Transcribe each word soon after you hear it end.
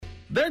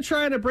They're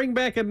trying to bring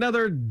back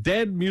another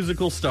dead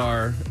musical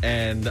star,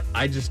 and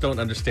I just don't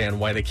understand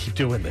why they keep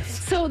doing this.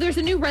 So there's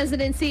a new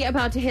residency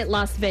about to hit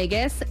Las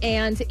Vegas,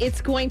 and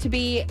it's going to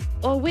be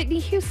Whitney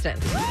Houston.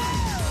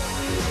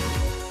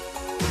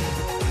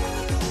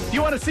 Do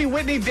you want to see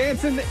Whitney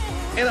dancing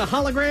in a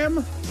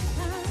hologram?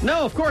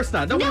 No, of course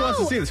not. Nobody wants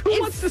to see this. Who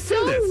wants to see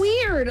this? It's so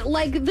weird.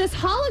 Like, this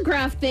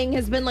holograph thing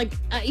has been like,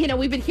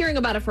 we've been hearing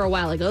about it for a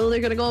while. Like, they're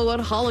going to go on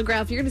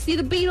holograph. You're going to see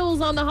the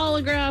Beatles on the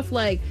holograph.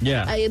 Like,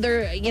 yeah.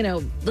 They're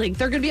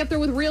going to be up there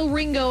with real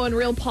Ringo and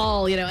real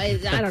Paul. I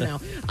don't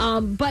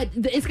know. But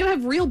it's going to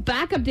have real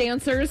backup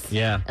dancers.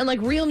 Yeah. And,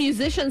 like, real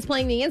musicians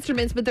playing the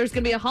instruments, but there's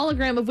going to be a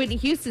hologram of Whitney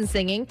Houston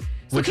singing.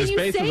 So Which can is you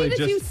basically say that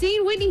just- you've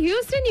seen Whitney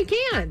Houston? You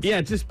can't. Yeah,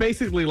 just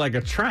basically like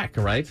a track,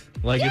 right?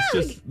 Like, it's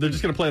just, they're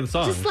just going to play the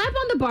song. Just slap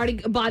on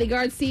the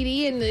Bodyguard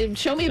CD and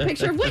show me a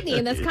picture of Whitney,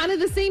 and that's kind of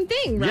the same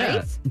thing, right?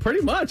 Yeah,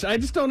 pretty much. I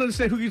just don't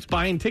understand who keeps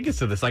buying tickets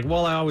to this. Like,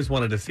 well, I always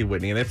wanted to see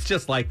Whitney, and it's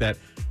just like that.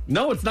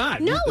 No, it's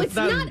not. No, it's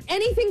not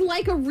anything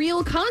like a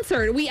real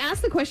concert. We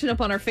asked the question up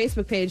on our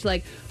Facebook page,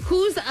 like,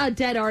 who's a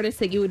dead artist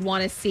that you would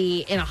want to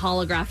see in a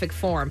holographic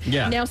form?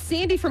 Yeah. Now,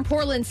 Sandy from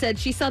Portland said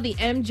she saw the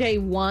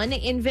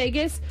MJ1 in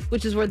Vegas,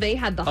 which is where they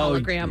had the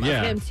hologram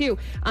of him, too.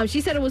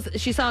 She said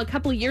she saw a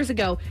couple of years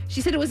ago.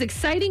 She said it was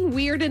exciting,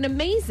 weird, and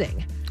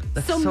amazing.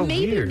 That's so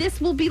maybe weird.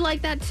 this will be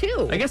like that,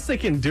 too. I guess they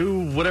can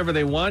do whatever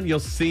they want. You'll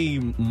see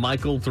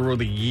Michael through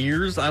the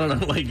years. I don't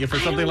know, like, if or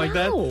something like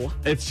that.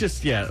 It's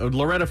just,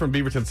 Loretta from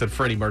Beaverton said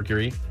Freddie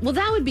Mercury. Well,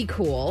 that would be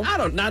cool.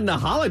 Not in a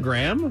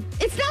hologram.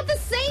 It's not the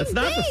same It's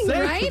not the thing,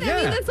 same, right? yeah.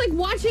 I mean, that's like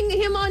watching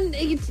him on,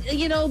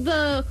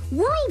 the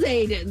World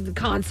Aid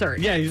concert.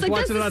 Yeah, you're just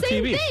watching it on that's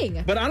the TV. same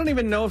thing. But I don't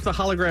even know if the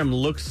hologram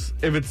looks,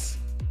 if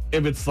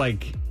it's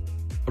like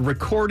a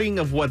recording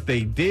of what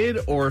they did,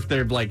 or if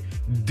they're like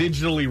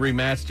digitally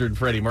remastered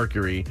Freddie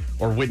Mercury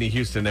or Whitney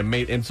Houston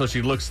and so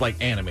she looks like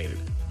animated.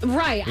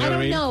 Right. You know I what I don't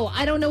mean? know.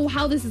 I don't know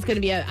how this is going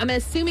to be. I'm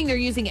assuming they're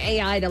using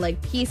AI to, like,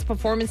 piece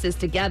performances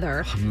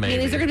together. I mean,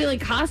 Maybe. is there going to be,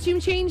 like, costume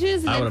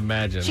changes? I would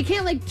imagine. She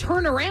can't, like,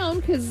 turn around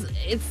because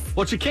it's...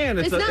 Well, she can.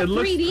 It's not it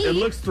looks 3D. It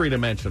looks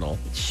three-dimensional.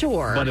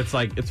 Sure. But it's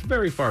like, it's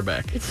very far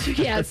back.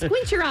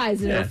 Squint your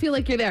eyes and it'll feel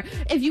like you're there.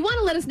 If you want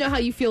to let us know how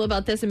you feel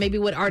about this and maybe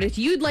what artist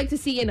you'd like to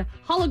see in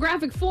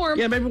holographic form,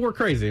 Yeah, maybe we're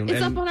crazy.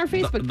 It's up on our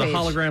Facebook The page.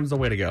 hologram's the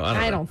way to go.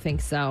 I know. don't think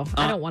so.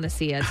 I don't want to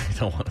see it. I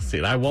don't want to see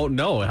it. I won't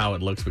know how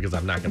it looks because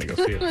I'm not going to go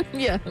see it.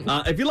 Yeah.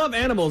 If you love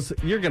animals,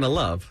 you're going to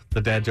love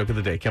the dad joke of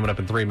the day coming up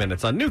in 3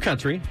 minutes on New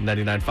Country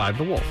 99.5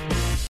 The Wolf.